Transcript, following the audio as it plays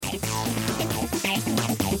Web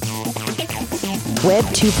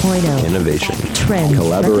 2.0. Innovation. Trend.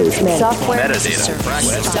 Collaboration. Software. Metadata.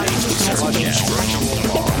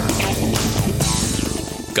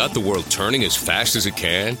 Got the world turning as fast as it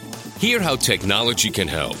can? Hear how technology can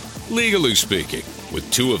help, legally speaking,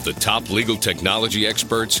 with two of the top legal technology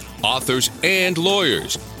experts, authors, and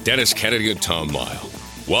lawyers, Dennis Kennedy and Tom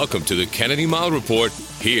Mighell. Welcome to the Kennedy Mighell Report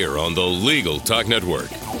here on the Legal Talk Network.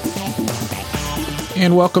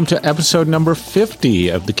 And welcome to episode number 50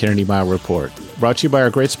 of the Kennedy Mighell Report, brought to you by our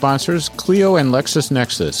great sponsors, Clio and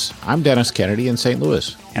LexisNexis. I'm Dennis Kennedy in St.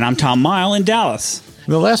 Louis. And I'm Tom Mighell in Dallas.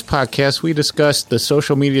 In the last podcast, we discussed the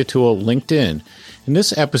social media tool LinkedIn. In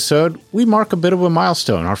this episode, we mark a bit of a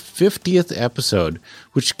milestone, our 50th episode,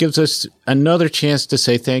 which gives us another chance to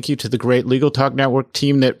say thank you to the great Legal Talk Network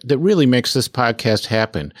team that really makes this podcast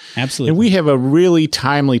happen. Absolutely. And we have a really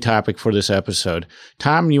timely topic for this episode.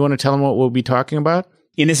 Tom, you want to tell them what we'll be talking about?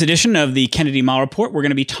 In this edition of the Kennedy Mighell Report, we're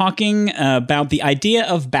going to be talking about the idea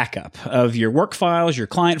of backup of your work files, your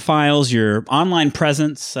client files, your online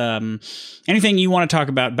presence, anything you want to talk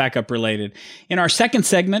about backup related. In our second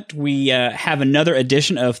segment, we have another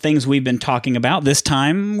edition of things we've been talking about. This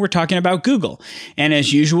time, we're talking about Google. And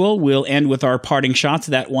as usual, we'll end with our parting shots,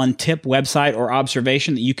 that one tip, website, or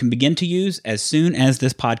observation that you can begin to use as soon as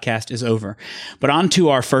this podcast is over. But on to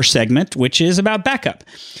our first segment, which is about backup.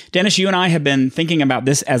 Dennis, you and I have been thinking about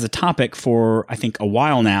this as a topic for, I think, a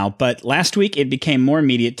while now, but last week it became more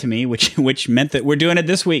immediate to me, which meant that we're doing it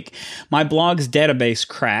this week. My blog's database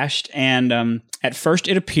crashed, and at first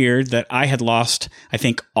it appeared that I had lost, I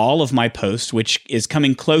think, all of my posts, which is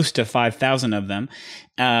coming close to 5,000 of them.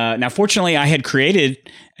 Now, fortunately, I had created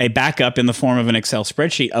a backup in the form of an Excel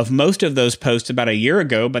spreadsheet of most of those posts about a year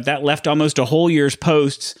ago, but that left almost a whole year's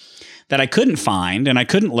posts that I couldn't find and I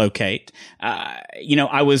couldn't locate. I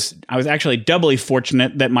was actually doubly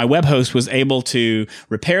fortunate that my web host was able to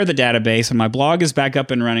repair the database and my blog is back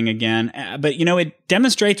up and running again. But it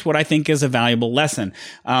demonstrates what I think is a valuable lesson.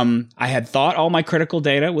 I had thought all my critical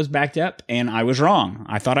data was backed up and I was wrong.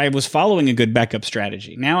 I thought I was following a good backup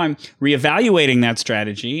strategy. Now I'm reevaluating that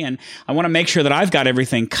strategy and I want to make sure that I've got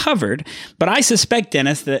everything covered. But I suspect,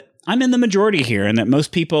 Dennis, that I'm in the majority here and that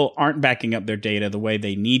most people aren't backing up their data the way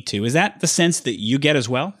they need to. Is that the sense that you get as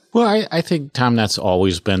well? Well, I think, Tom, that's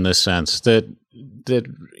always been the sense that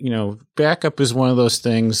backup is one of those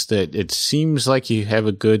things that it seems like you have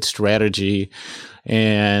a good strategy.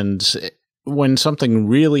 And when something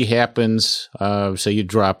really happens, say you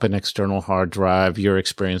drop an external hard drive, your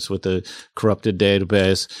experience with the corrupted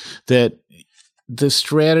database, that the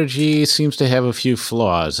strategy seems to have a few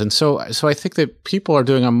flaws. And so I think that people are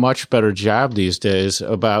doing a much better job these days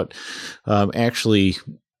about actually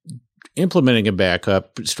implementing a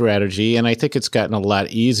backup strategy. And I think it's gotten a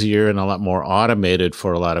lot easier and a lot more automated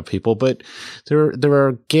for a lot of people. But there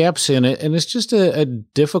are gaps in it, and it's just a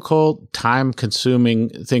difficult,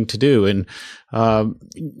 time-consuming thing to do. And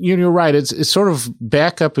you're right. It's sort of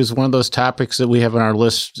backup is one of those topics that we have on our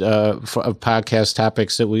list of podcast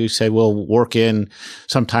topics that we say we'll work in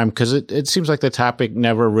sometime because it seems like the topic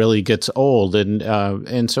never really gets old,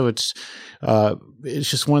 and so it's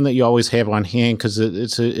just one that you always have on hand because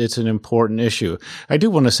it's an important issue. I do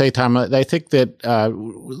want to say, Tom, I think that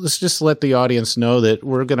let's just let the audience know that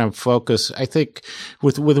we're going to focus, I think,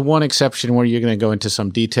 with one exception where you're going to go into some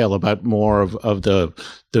detail about more of the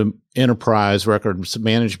enterprise records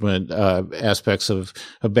management aspects of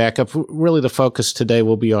backup. Really, the focus today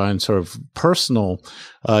will be on sort of personal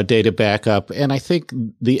data backup. And I think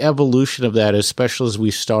the evolution of that, especially as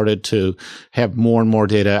we started to have more and more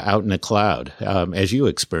data out in the cloud, as you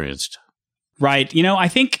experienced. Right. I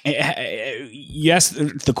think, yes,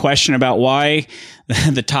 the question about why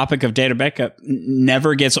the topic of data backup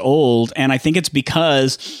never gets old. And I think it's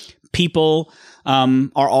because people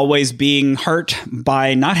are always being hurt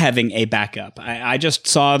by not having a backup. I just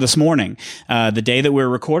saw this morning, the day that we're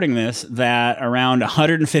recording this, that around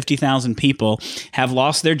 150,000 people have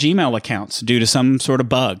lost their Gmail accounts due to some sort of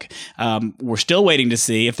bug. We're still waiting to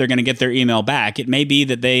see if they're going to get their email back. It may be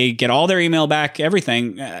that they get all their email back,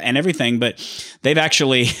 everything, but they've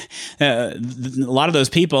actually, a lot of those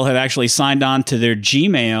people have actually signed on to their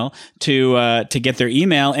Gmail to get their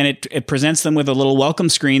email, and it presents them with a little welcome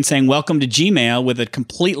screen saying, "Welcome to Gmail," with a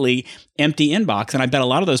completely empty inbox. And I bet a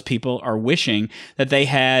lot of those people are wishing that they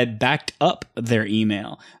had backed up their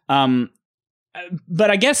email. But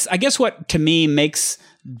I guess what to me makes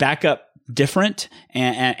backup different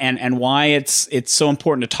and why it's so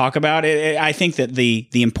important to talk about it. I think that the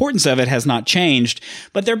importance of it has not changed,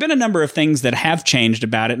 but there have been a number of things that have changed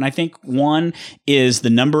about it. And I think one is the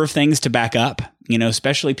number of things to back up.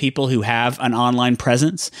 especially people who have an online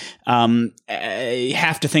presence,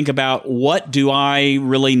 have to think about, what do I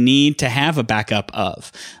really need to have a backup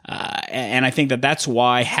of? And I think that that's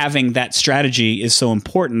why having that strategy is so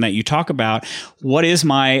important, that you talk about, what is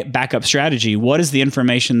my backup strategy? What is the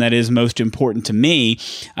information that is most important to me?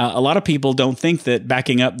 A lot of people don't think that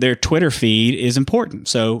backing up their Twitter feed is important,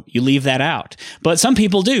 so you leave that out. But some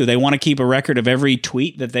people do. They want to keep a record of every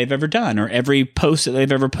tweet that they've ever done or every post that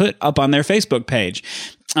they've ever put up on their Facebook page.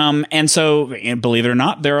 And so, believe it or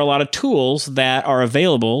not, there are a lot of tools that are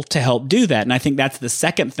available to help do that. And I think that's the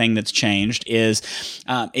second thing that's changed is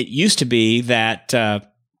it used to be that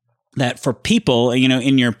for people,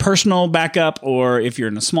 in your personal backup, or if you're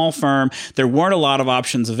in a small firm, there weren't a lot of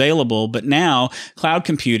options available. But now cloud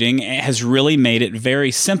computing has really made it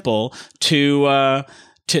very simple to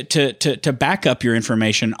back up your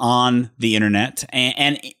information on the internet,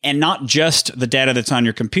 and not just the data that's on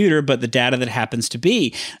your computer, but the data that happens to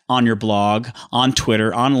be on your blog, on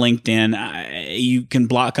Twitter, on LinkedIn. You can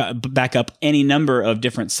back up any number of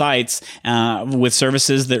different sites with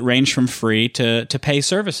services that range from free to pay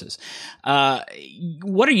services.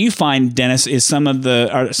 What do you find, Dennis, is some of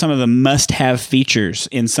the must-have features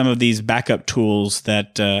in some of these backup tools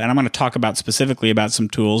that, and I'm going to talk about specifically about some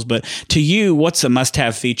tools, but to you, what's a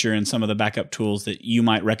must-have feature in some of the backup tools that you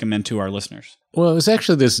might recommend to our listeners? Well, it was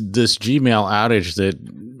actually this Gmail outage that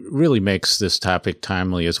really makes this topic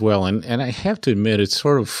timely as well. And I have to admit, it's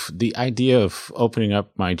sort of the idea of opening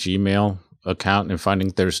up my Gmail account and finding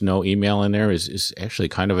there's no email in there is actually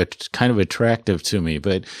kind of attractive to me.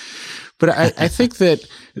 But I think that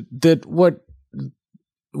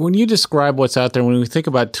when you describe what's out there, when we think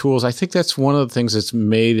about tools, I think that's one of the things that's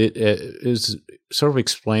made it is sort of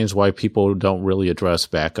explains why people don't really address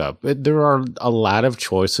backup. There are a lot of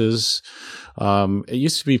choices. It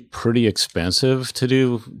used to be pretty expensive to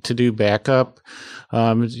do backup.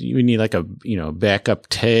 You need like backup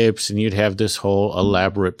tapes, and you'd have this whole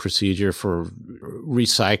elaborate procedure for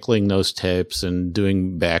recycling those tapes and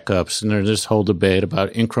doing backups. And there's this whole debate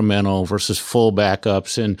about incremental versus full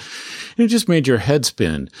backups, and it just made your head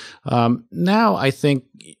spin. Now I think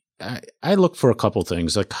I look for a couple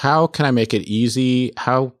things, like how can I make it easy?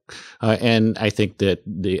 And I think that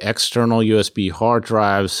the external USB hard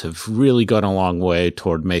drives have really gone a long way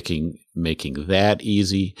toward making that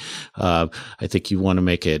easy. I think you want to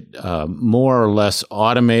make it more or less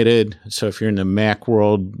automated. So if you're in the Mac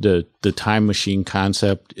world, the time machine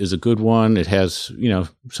concept is a good one. It has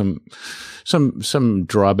some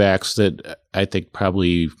drawbacks that I think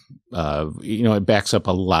probably it backs up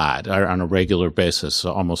a lot on a regular basis,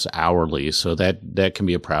 almost hourly. So that can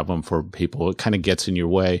be a problem for people. It kind of gets in your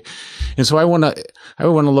way. And so I want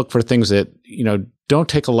to look for things that, don't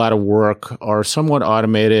take a lot of work, are somewhat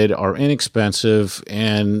automated, are inexpensive,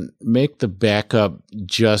 and make the backup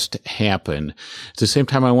just happen. At the same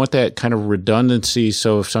time, I want that kind of redundancy.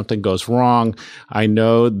 So if something goes wrong, I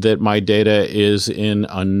know that my data is in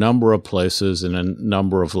a number of places in a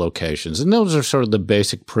number of locations. And those are sort of the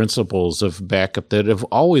basic principles of backup that have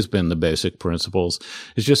always been the basic principles.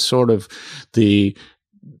 It's just sort of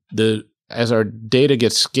as our data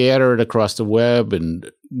gets scattered across the web and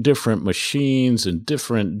different machines and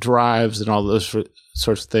different drives and all those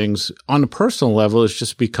sorts of things, on a personal level, it's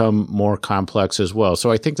just become more complex as well.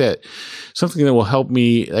 So I think that something that will help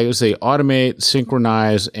me, like I say, automate,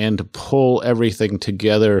 synchronize, and to pull everything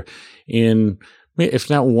together in, if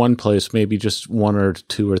not one place, maybe just one or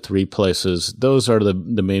two or three places. Those are the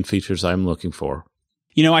main features I'm looking for.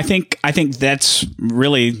 I think that's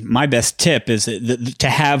really my best tip is to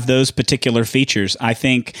have those particular features. I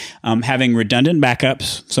think having redundant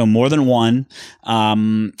backups, so more than one,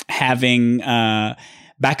 having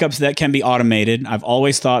backups that can be automated. I've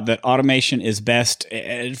always thought that automation is best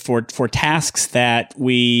for tasks that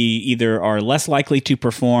we either are less likely to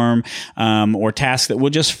perform or tasks that we'll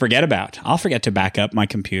just forget about. I'll forget to back up my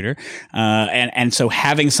computer. And so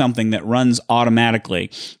having something that runs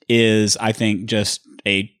automatically is, I think, just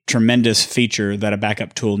a tremendous feature that a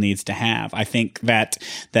backup tool needs to have. I think that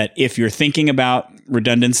if you're thinking about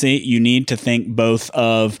redundancy, you need to think both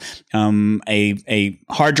of a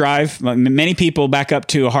hard drive. Many people back up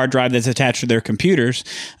to a hard drive that's attached to their computers,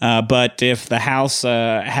 but if the house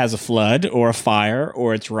has a flood or a fire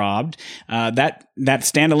or it's robbed, that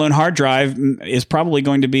standalone hard drive is probably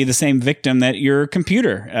going to be the same victim that your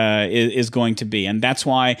computer is going to be. And that's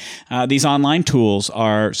why these online tools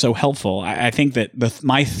are so helpful. I think that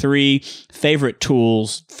my three favorite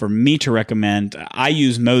tools for me to recommend. I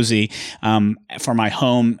use Mozy for my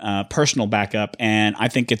home personal backup, and I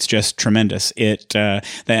think it's just tremendous.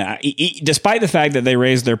 Despite the fact that they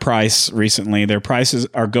raised their price recently, their prices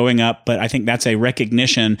are going up, but I think that's a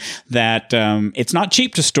recognition that it's not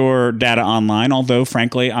cheap to store data online, although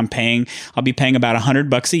frankly I'll be paying about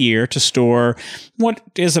 $100 a year to store what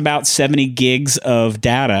is about 70 gigs of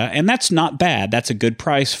data, and that's not bad. That's a good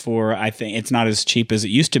price for, I think it's not as cheap as it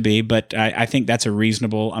used to be, but I think that's a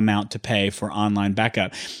reasonable amount to pay for online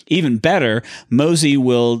backup. Even better, Mozy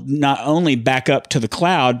will not only back up to the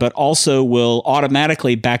cloud, but also will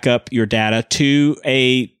automatically back up your data to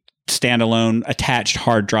a standalone attached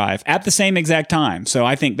hard drive at the same exact time. So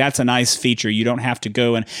I think that's a nice feature. You don't have to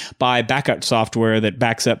go and buy backup software that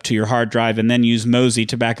backs up to your hard drive and then use Mozy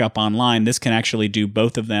to back up online. This can actually do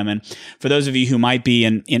both of them. And for those of you who might be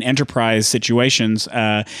in enterprise situations,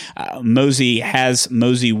 Mozy has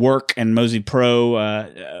Mozy Work and Mozy Pro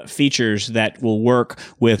features that will work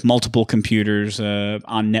with multiple computers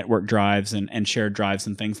on network drives and shared drives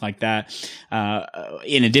and things like that.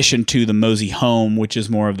 In addition to the Mozy Home, which is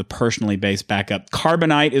more of the personally based backup.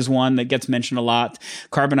 Carbonite is one that gets mentioned a lot.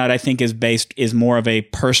 Carbonite, I think, is more of a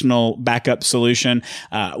personal backup solution.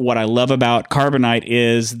 What I love about Carbonite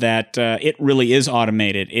is that it really is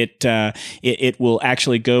automated. It will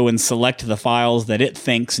actually go and select the files that it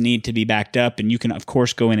thinks need to be backed up, and you can, of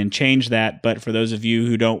course, go in and change that. But for those of you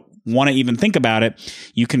who don't want to even think about it,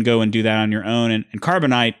 you can go and do that on your own. And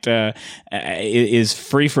Carbonite is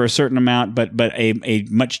free for a certain amount, but a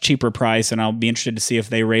much cheaper price. And I'll be interested to see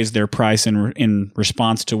if they raise their price in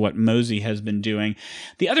response to what Mozy has been doing.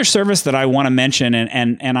 The other service that I want to mention,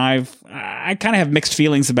 and I kind of have mixed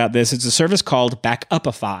feelings about this, it's a service called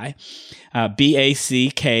Backupify.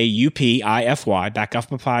 Backupify,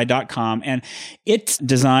 backupify.com. And it's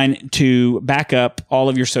designed to back up all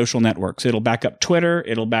of your social networks. It'll back up Twitter.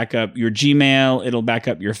 It'll back up your Gmail. It'll back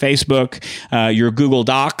up your Facebook, your Google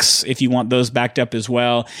Docs, if you want those backed up as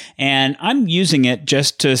well. And I'm using it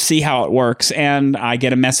just to see how it works. And I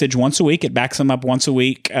get a message once a week. It backs them up once a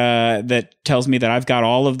week that tells me that I've got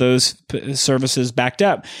all of those services backed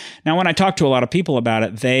up. Now, when I talk to a lot of people about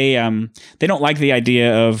it, they don't like the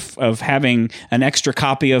idea of having an extra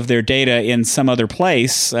copy of their data in some other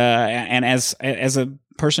place. And as a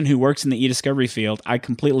person who works in the e-discovery field, I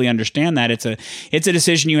completely understand that. It's a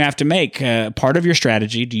decision you have to make. Part of your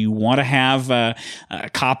strategy, do you want to have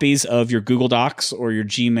copies of your Google Docs or your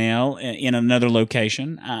Gmail in another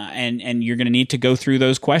location? And you're going to need to go through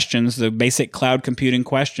those questions, the basic cloud computing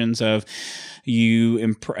questions of,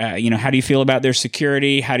 how do you feel about their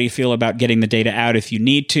security? How do you feel about getting the data out if you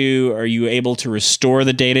need to? Are you able to restore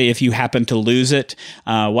the data if you happen to lose it?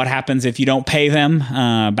 What happens if you don't pay them?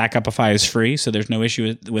 Backupify is free, so there's no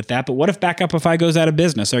issue with that. But what if Backupify goes out of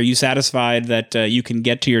business? Are you satisfied that you can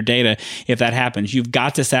get to your data if that happens? You've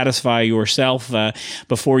got to satisfy yourself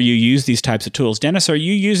before you use these types of tools. Dennis, are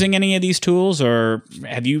you using any of these tools, or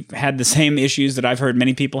have you had the same issues that I've heard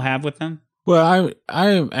many people have with them? Well,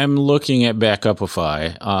 I'm looking at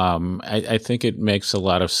Backupify. I think it makes a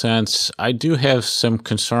lot of sense. I do have some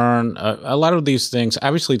concern. A lot of these things,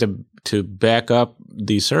 obviously, to back up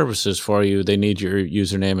these services for you, they need your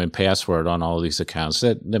username and password on all of these accounts.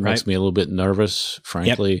 That makes me a little bit nervous,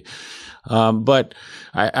 frankly. Yep. But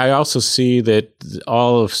I also see that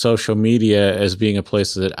all of social media as being a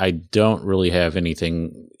place that I don't really have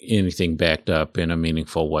anything backed up in a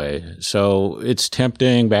meaningful way. So it's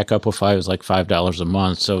tempting. Backupify is like $5 a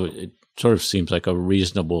month. So it sort of seems like a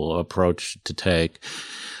reasonable approach to take.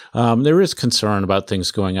 There is concern about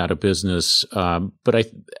things going out of business, but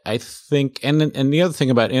I think, and the other thing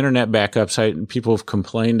about internet backups, people have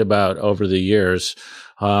complained about over the years,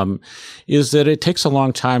 is that it takes a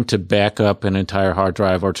long time to back up an entire hard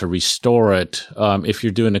drive or to restore it if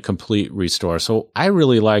you're doing a complete restore. So I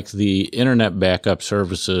really like the internet backup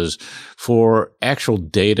services for actual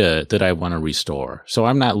data that I want to restore. So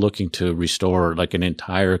I'm not looking to restore like an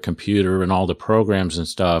entire computer and all the programs and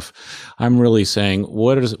stuff. I'm really saying,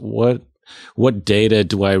 what data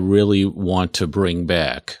do I really want to bring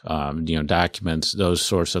back? Documents, those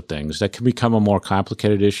sorts of things. That can become a more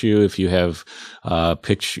complicated issue if you have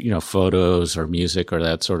photos or music or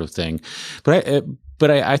that sort of thing. But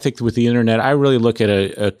I think with the internet, I really look at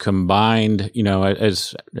a combined,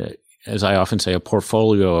 as I often say, a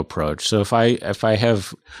portfolio approach. So if I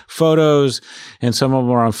have photos and some of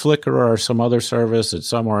them are on Flickr or some other service and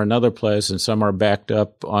some are another place and some are backed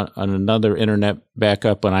up on another internet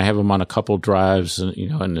backup and I have them on a couple drives and,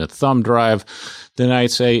 in a thumb drive, then I'd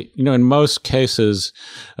say, in most cases,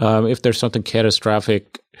 if there's something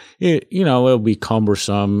catastrophic, it'll be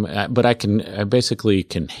cumbersome, but I basically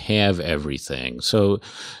can have everything. So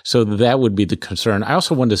that would be the concern. I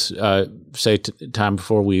also wanted to say, Tom,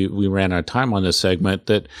 before we ran out of time on this segment,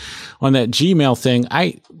 that on that Gmail thing,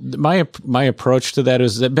 my approach to that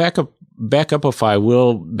is that Backupify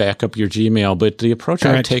will back up your Gmail, but the approach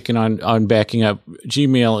I've taken on backing up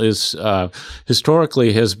Gmail is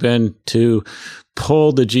historically has been to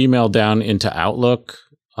pull the Gmail down into Outlook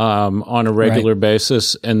on a regular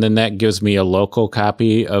basis, and then that gives me a local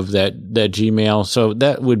copy of that Gmail. So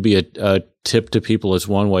that would be a tip to people, as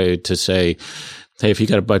one way to say, hey, if you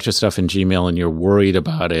got a bunch of stuff in Gmail and you're worried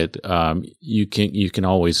about it, you can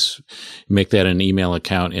always make that an email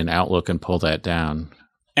account in Outlook and pull that down.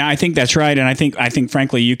 I think that's right, and I think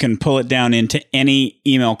frankly you can pull it down into any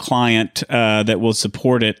email client that will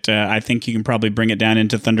support it. I think you can probably bring it down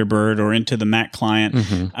into Thunderbird or into the Mac client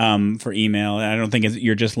for email. I don't think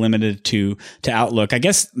you're just limited to Outlook. I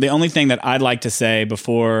guess the only thing that I'd like to say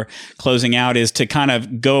before closing out is to kind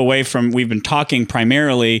of go away from, we've been talking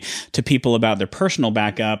primarily to people about their personal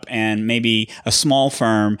backup and maybe a small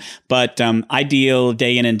firm, but I deal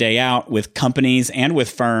day in and day out with companies and with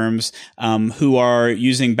firms who are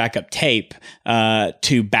using backup tape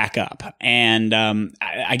to back up. And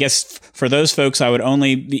I guess for those folks, I would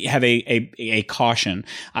only have a caution.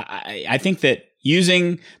 I think that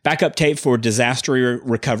using backup tape for disaster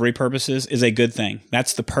recovery purposes is a good thing.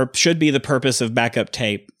 That's should be the purpose of backup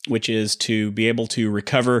tape, which is to be able to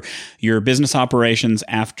recover your business operations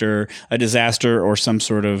after a disaster or some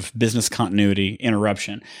sort of business continuity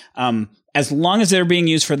interruption. As long as they're being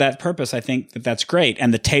used for that purpose, I think that that's great.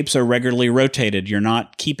 And the tapes are regularly rotated. You're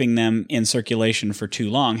not keeping them in circulation for too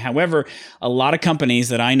long. However, a lot of companies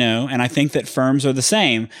that I know, and I think that firms are the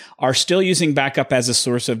same, are still using backup as a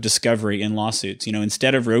source of discovery in lawsuits.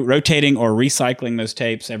 Instead of rotating or recycling those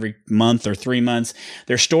tapes every month or 3 months,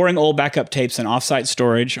 they're storing old backup tapes in offsite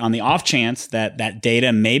storage on the off chance that that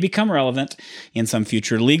data may become relevant in some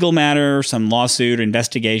future legal matter, some lawsuit,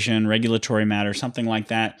 investigation, regulatory matter, something like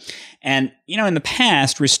that. And, in the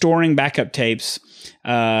past, restoring backup tapes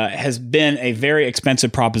has been a very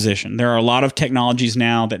expensive proposition. There are a lot of technologies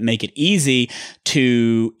now that make it easy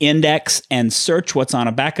to index and search what's on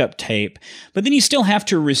a backup tape, but then you still have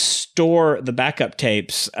to restore the backup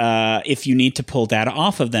tapes if you need to pull data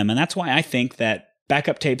off of them. And that's why I think that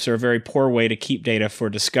backup tapes are a very poor way to keep data for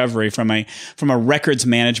discovery from a records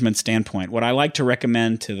management standpoint. What I like to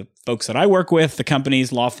recommend to the folks that I work with, the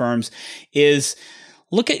companies, law firms, is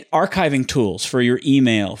look at archiving tools for your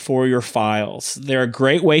email, for your files. They're a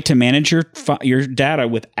great way to manage your data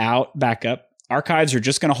without backup. Archives are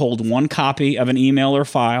just going to hold one copy of an email or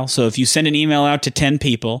file. So if you send an email out to 10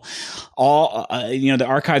 people, the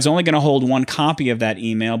archive's only going to hold one copy of that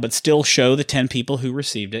email, but still show the 10 people who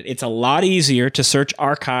received it. It's a lot easier to search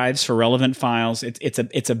archives for relevant files.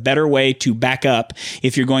 It's a better way to back up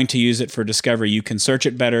if you're going to use it for discovery. You can search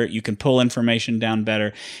it better. You can pull information down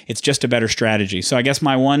better. It's just a better strategy. So I guess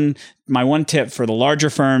my one tip for the larger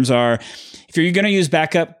firms are, if you're going to use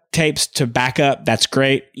backup tapes to back up, that's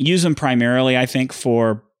great. Use them primarily, I think,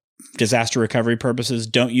 for disaster recovery purposes.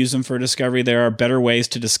 Don't use them for discovery. There are better ways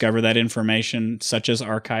to discover that information, such as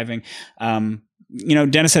archiving.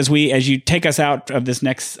 Dennis, as you take us out of this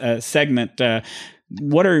next segment,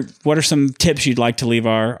 what are some tips you'd like to leave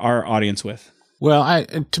our audience with? Well,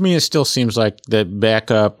 to me, it still seems like that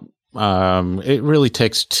backup. It really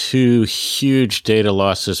takes two huge data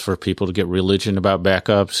losses for people to get religion about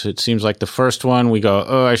backups. It seems like the first one, we go,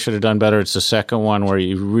 oh, I should have done better. It's the second one where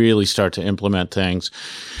you really start to implement things.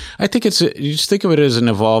 I think you just think of it as an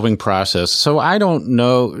evolving process. So I don't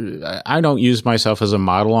use myself as a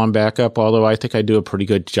model on backup, although I think I do a pretty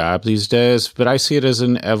good job these days, but I see it as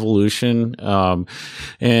an evolution.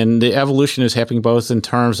 And the evolution is happening both in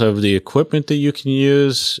terms of the equipment that you can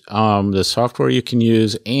use, the software you can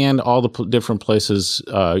use, and all the different places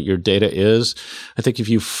your data is. I think if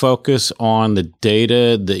you focus on the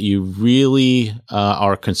data that you really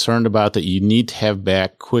are concerned about, that you need to have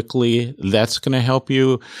back quickly, that's going to help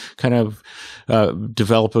you kind of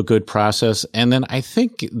develop a good process. And then I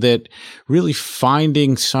think that really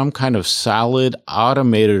finding some kind of solid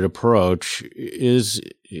automated approach is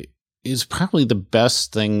probably the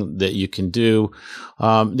best thing that you can do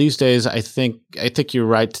these days. I think you're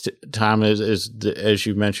right, Tom, as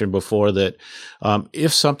you mentioned before, that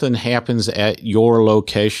if something happens at your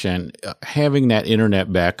location, having that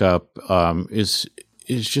internet backup is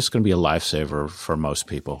just going to be a lifesaver for most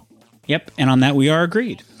people. Yep, and on that we are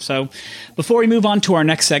agreed. So before we move on to our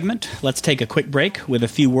next segment, let's take a quick break with a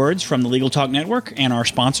few words from the Legal Talk Network and our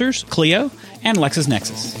sponsors, Clio and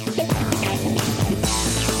LexisNexis.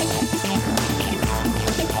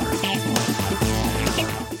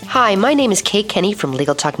 Hi, my name is Kate Kenny from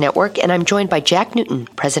Legal Talk Network, and I'm joined by Jack Newton,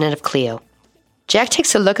 president of Clio. Jack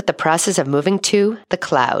takes a look at the process of moving to the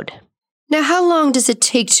cloud. Now, how long does it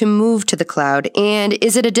take to move to the cloud, and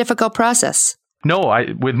is it a difficult process? No,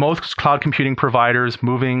 with most cloud computing providers,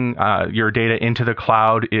 moving your data into the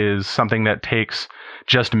cloud is something that takes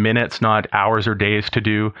just minutes, not hours or days to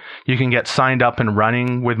do. You can get signed up and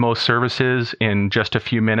running with most services in just a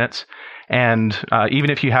few minutes. And even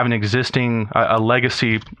if you have an existing a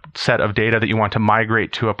legacy set of data that you want to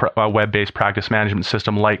migrate to a web-based practice management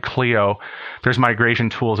system like Clio, there's migration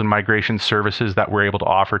tools and migration services that we're able to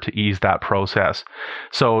offer to ease that process.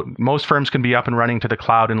 So most firms can be up and running to the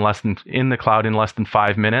cloud in less than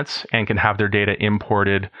 5 minutes and can have their data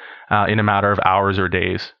imported in a matter of hours or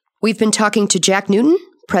days. We've been talking to Jack Newton,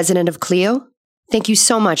 president of Clio. Thank you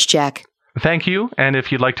so much, Jack. Thank you. And if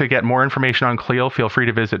you'd like to get more information on Clio, feel free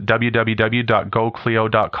to visit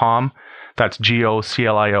www.goclio.com. That's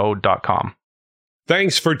GOCLIO.com.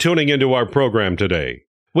 Thanks for tuning into our program today.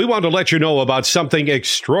 We want to let you know about something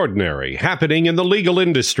extraordinary happening in the legal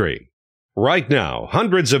industry. Right now,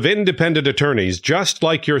 hundreds of independent attorneys just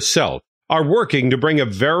like yourself are working to bring a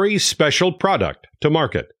very special product to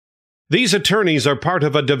market. These attorneys are part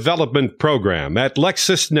of a development program at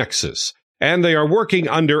LexisNexis, and they are working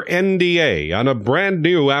under NDA on a brand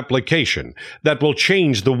new application that will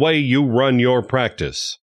change the way you run your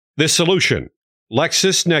practice. This solution,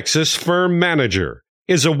 LexisNexis Firm Manager,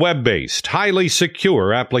 is a web-based, highly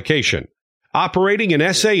secure application operating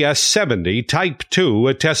in SAS 70 Type 2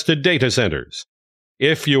 attested data centers.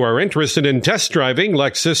 If you are interested in test driving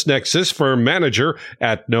LexisNexis Firm Manager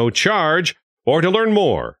at no charge, or to learn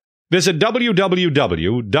more, visit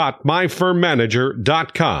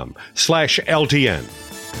www.myfirmmanager.com/LTN.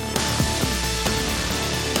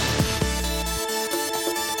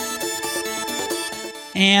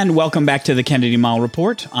 And welcome back to the Kennedy Mighell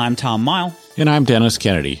Report. I'm Tom Mighell. And I'm Dennis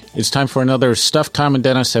Kennedy. It's time for another Stuff Tom and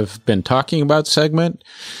Dennis have been talking about segment.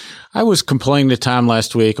 I was complaining to Tom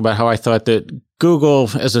last week about how I thought that Google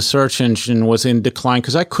as a search engine was in decline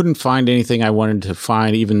because I couldn't find anything I wanted to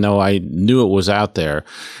find, even though I knew it was out there.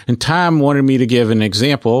 And Tom wanted me to give an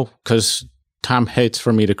example because Tom hates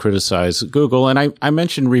for me to criticize Google. And I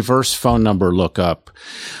mentioned reverse phone number lookup,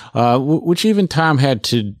 which even Tom had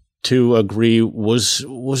to agree was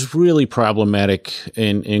really problematic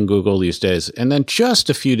in Google these days. And then just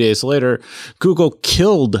a few days later, Google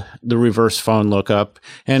killed the reverse phone lookup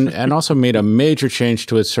and also made a major change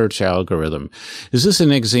to its search algorithm. Is this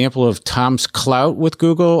an example of Tom's clout with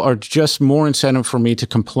Google or just more incentive for me to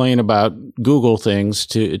complain about Google things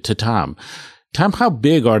to Tom? Tom, how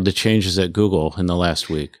big are the changes at Google in the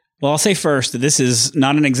last week? Well, I'll say first that this is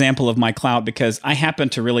not an example of my clout because I happen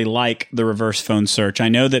to really like the reverse phone search. I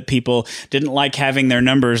know that people didn't like having their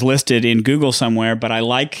numbers listed in Google somewhere, but I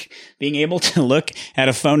like being able to look at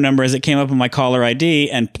a phone number as it came up in my caller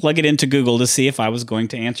ID and plug it into Google to see if I was going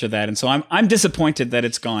to answer that. And so I'm disappointed that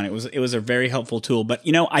it's gone. It was a very helpful tool. But,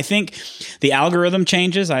 I think the algorithm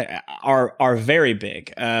changes are very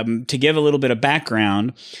big. To give a little bit of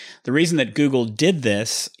background, the reason that Google did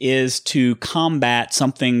this is to combat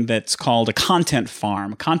something that's called a content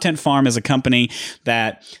farm. A content farm is a company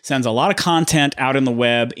that sends a lot of content out in the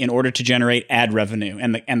web in order to generate ad revenue.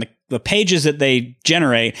 And the pages that they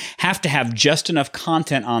generate have to have just enough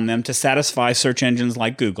content on them to satisfy search engines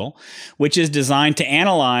like Google, which is designed to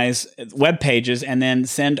analyze web pages and then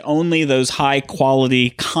send only those high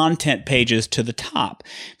quality content pages to the top.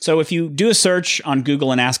 So if you do a search on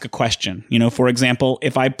Google and ask a question, for example,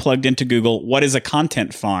 if I plugged into Google, what is a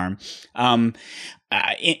content farm?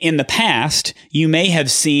 In the past, you may have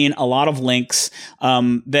seen a lot of links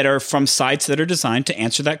that are from sites that are designed to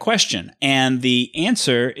answer that question. And the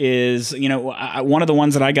answer is, one of the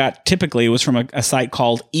ones that I got typically was from a site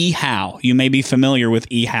called eHow. You may be familiar with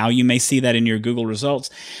eHow. You may see that in your Google results.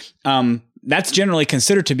 That's generally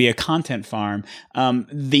considered to be a content farm.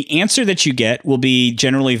 The answer that you get will be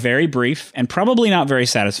generally very brief and probably not very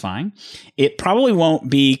satisfying. It probably won't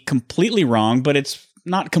be completely wrong, but it's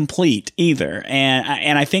not complete either.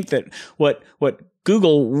 And I think that what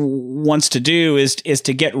Google wants to do is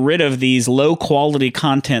to get rid of these low quality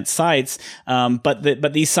content sites.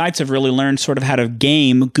 But these sites have really learned sort of how to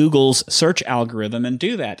game Google's search algorithm and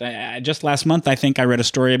do that. Just last month, I think I read a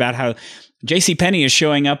story about how JCPenney is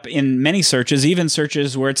showing up in many searches, even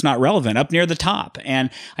searches where it's not relevant, up near the top. And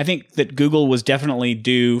I think that Google was definitely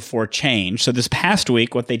due for change. So this past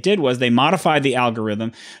week, what they did was they modified the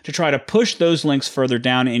algorithm to try to push those links further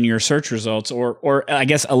down in your search results or I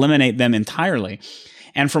guess eliminate them entirely.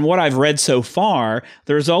 And from what I've read so far,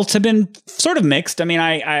 the results have been sort of mixed. I mean,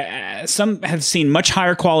 I some have seen much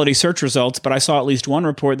higher quality search results, but I saw at least one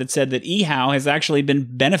report that said that eHow has actually been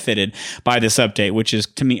benefited by this update, which is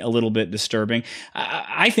to me a little bit disturbing.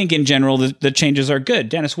 I think in general the changes are good.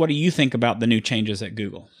 Dennis, what do you think about the new changes at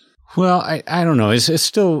Google? Well, I don't know. It's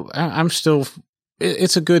still,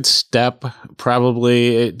 it's a good step.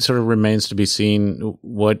 Probably it sort of remains to be seen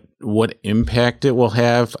what impact it will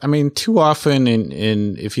have. I mean, too often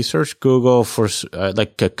if you search Google for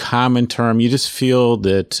like a common term, you just feel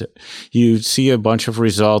that you see a bunch of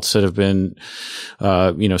results that have been,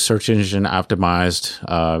 search engine optimized.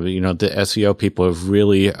 The SEO people have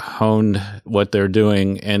really honed what they're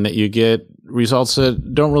doing, and that you get results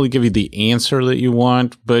that don't really give you the answer that you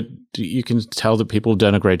want, but you can tell that people have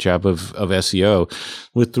done a great job of SEO.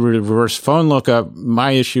 With the reverse phone lookup,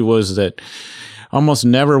 my issue was that almost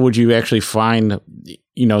never would you actually find,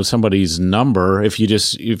 somebody's number if you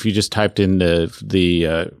just typed in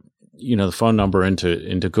the phone number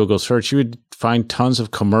into Google search. You would find tons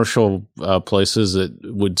of commercial places that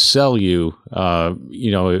would sell you,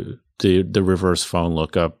 the reverse phone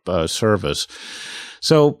lookup service.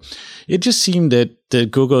 So it just seemed that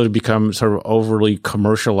Google had become sort of overly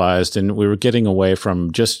commercialized, and we were getting away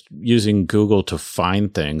from just using Google to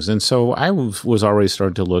find things. And so I was already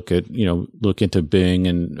starting to look into Bing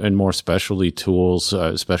and more specialty tools,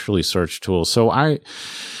 especially search tools. So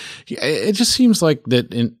it just seems like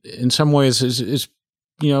that in some ways is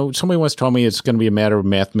somebody once told me it's going to be a matter of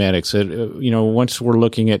mathematics. That, once we're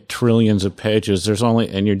looking at trillions of pages,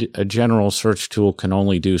 a general search tool can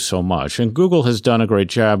only do so much. And Google has done a great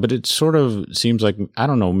job, but it sort of seems like, I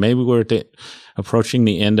don't know, maybe we're approaching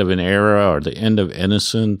the end of an era or the end of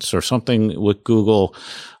innocence or something with Google.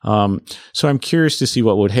 So I'm curious to see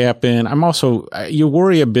what would happen. I'm also, you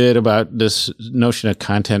worry a bit about this notion of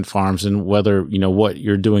content farms and whether, what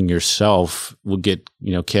you're doing yourself will get,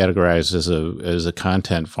 categorized as a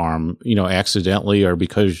content farm, accidentally, or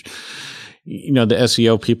because, the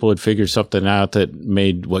SEO people had figured something out that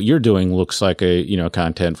made what you're doing looks like a,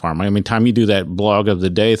 content farm. I mean, Tom, you do that blog of the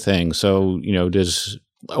day thing. So,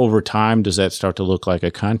 over time, does that start to look like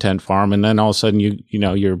a content farm? And then all of a sudden,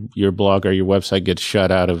 your blog or your website gets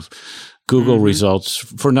shut out of Google results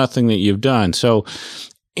for nothing that you've done. So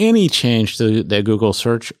any change to that Google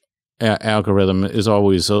search algorithm is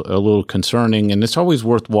always a little concerning, and it's always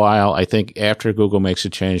worthwhile, I think, after Google makes a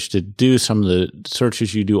change, to do some of the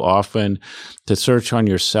searches you do often, to search on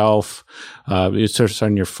yourself, search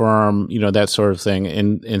on your firm, that sort of thing,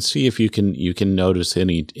 and see if you can notice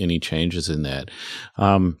any changes in that.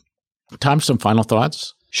 Tom, some final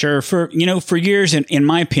thoughts? Sure. For years, in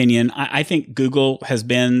my opinion, I think Google has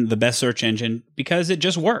been the best search engine because it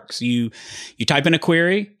just works. You type in a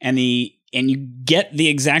query and you get the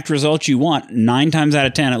exact results you want 9 times out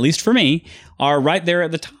of 10, at least for me, are right there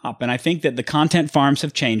at the top. And I think that the content farms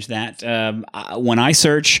have changed that. When I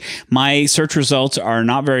search, my search results are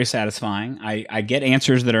not very satisfying. I get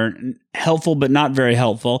answers that are helpful but not very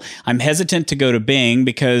helpful. I'm hesitant to go to Bing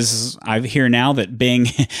because I hear now that Bing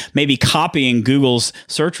may be copying Google's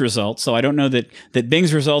search results. So I don't know that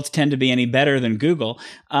Bing's results tend to be any better than Google.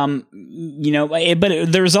 But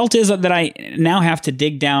the result is that I now have to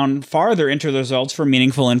dig down farther into the results for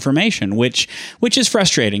meaningful information, which is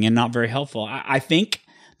frustrating and not very helpful. I think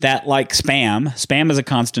that, like spam is a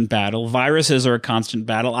constant battle. Viruses are a constant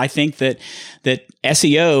battle. I think that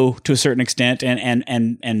SEO, to a certain extent,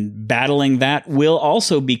 and battling that will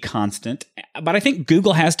also be constant. But I think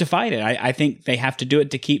Google has to fight it. I think they have to do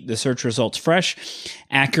it to keep the search results fresh,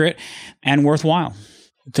 accurate, and worthwhile.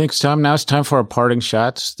 Thanks, Tom. Now it's time for our parting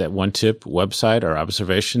shots, that one tip, website, or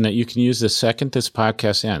observation that you can use the second this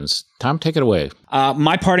podcast ends. Tom, take it away.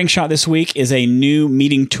 My parting shot this week is a new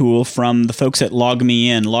meeting tool from the folks at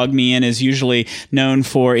LogMeIn. LogMeIn is usually known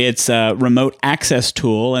for its remote access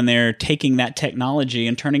tool, and they're taking that technology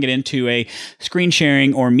and turning it into a screen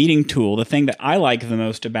sharing or meeting tool. The thing that I like the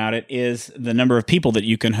most about it is the number of people that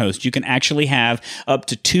you can host. You can actually have up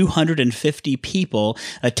to 250 people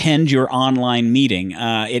attend your online meeting.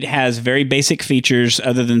 It has very basic features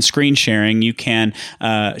other than screen sharing. You can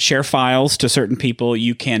share files to certain people.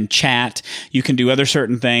 You can chat. You can do other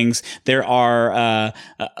certain things. There are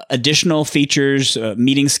additional features,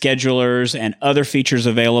 meeting schedulers, and other features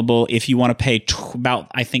available if you want to pay about,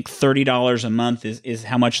 I think, $30 a month is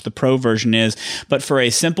how much the pro version is. But for a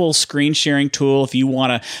simple screen sharing tool, if you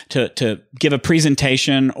want to give a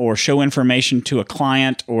presentation or show information to a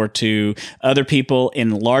client or to other people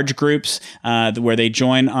in large groups where they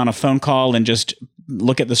join on a phone call and just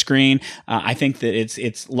look at the screen. I think that it's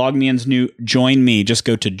LogMeIn's new Join Me. Just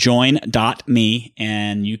go to join.me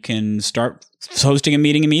and you can start hosting a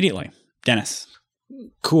meeting immediately. Dennis.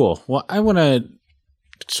 Cool. Well, I want to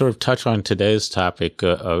sort of touch on today's topic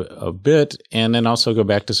a bit, and then also go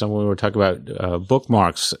back to something we were talking about,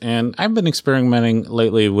 bookmarks. And I've been experimenting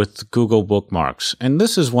lately with Google Bookmarks, and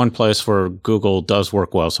this is one place where Google does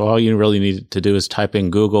work well. So all you really need to do is type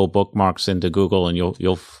in Google Bookmarks into Google, and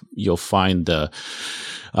you'll find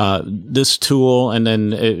this tool. And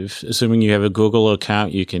then, assuming you have a Google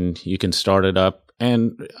account, you can start it up.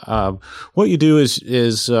 And what you do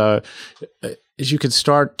is you can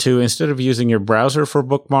start to, instead of using your browser for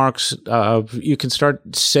bookmarks, you can start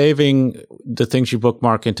saving the things you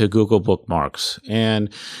bookmark into Google Bookmarks. And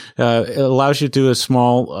it allows you to do a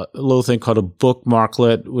small little thing called a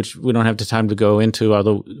bookmarklet, which we don't have the time to go into,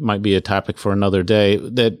 although it might be a topic for another day,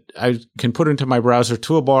 that I can put into my browser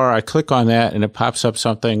toolbar. I click on that and it pops up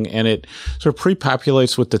something, and it sort of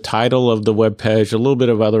pre-populates with the title of the web page, a little bit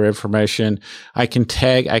of other information. I can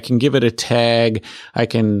give it a tag. I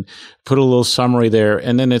can put a little summary there,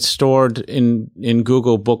 and then it's stored in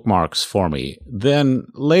Google Bookmarks for me. Then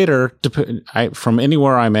later, from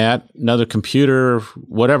anywhere I'm at, another computer,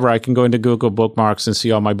 whatever, I can go into Google Bookmarks and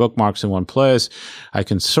see all my bookmarks in one place. I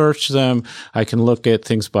can search them. I can look at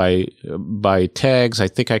things by tags. I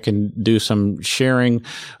think I can do some sharing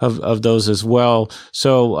of those as well.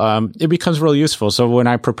 So it becomes really useful. So when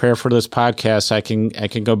I prepare for this podcast, I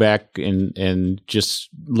can go back and just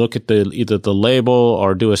look at either the label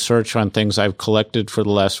or do a search on things I've collected for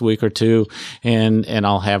the last week or two, and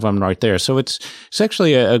I'll have them right there. So it's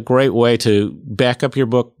actually a great way to back up your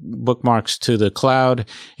bookmarks to the cloud,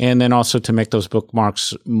 and then also to make those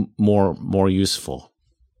bookmarks more useful.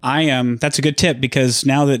 That's a good tip, because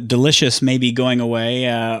now that Delicious may be going away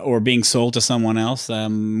or being sold to someone else,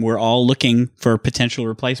 we're all looking for potential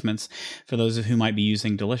replacements for those who might be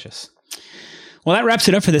using Delicious. Well, that wraps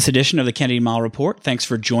it up for this edition of the Kennedy Mighell Report. Thanks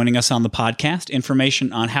for joining us on the podcast.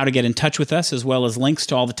 Information on how to get in touch with us, as well as links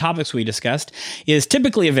to all the topics we discussed, is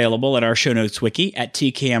typically available at our show notes wiki at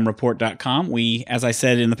tkmreport.com. We, as I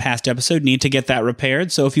said in the past episode, need to get that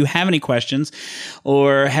repaired. So if you have any questions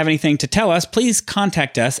or have anything to tell us, please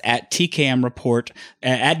contact us at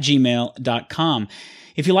tkmreport@gmail.com.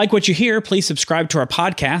 If you like what you hear, please subscribe to our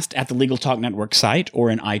podcast at the Legal Talk Network site or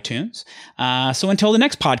in iTunes. So until the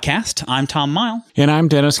next podcast, I'm Tom Mighell. And I'm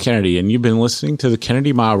Dennis Kennedy, and you've been listening to the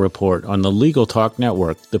Kennedy Mighell Report on the Legal Talk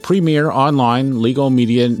Network, the premier online legal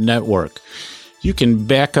media network. You can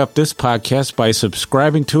back up this podcast by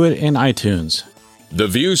subscribing to it in iTunes. The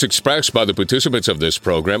views expressed by the participants of this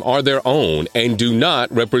program are their own and do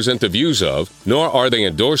not represent the views of, nor are they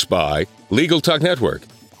endorsed by, Legal Talk Network,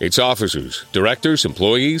 its officers, directors,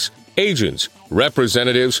 employees, agents,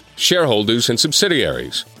 representatives, shareholders, and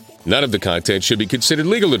subsidiaries. None of the content should be considered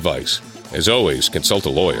legal advice. As always, consult a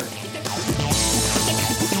lawyer.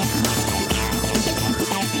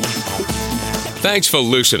 Thanks for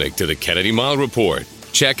listening to the Kennedy Mighell Report.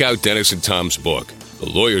 Check out Dennis and Tom's book, The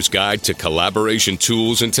Lawyer's Guide to Collaboration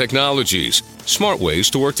Tools and Technologies, Smart Ways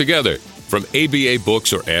to Work Together, from ABA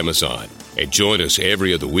Books or Amazon. And join us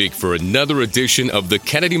every other week for another edition of the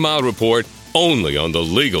Kennedy Mighell Report, only on the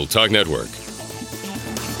Legal Talk Network.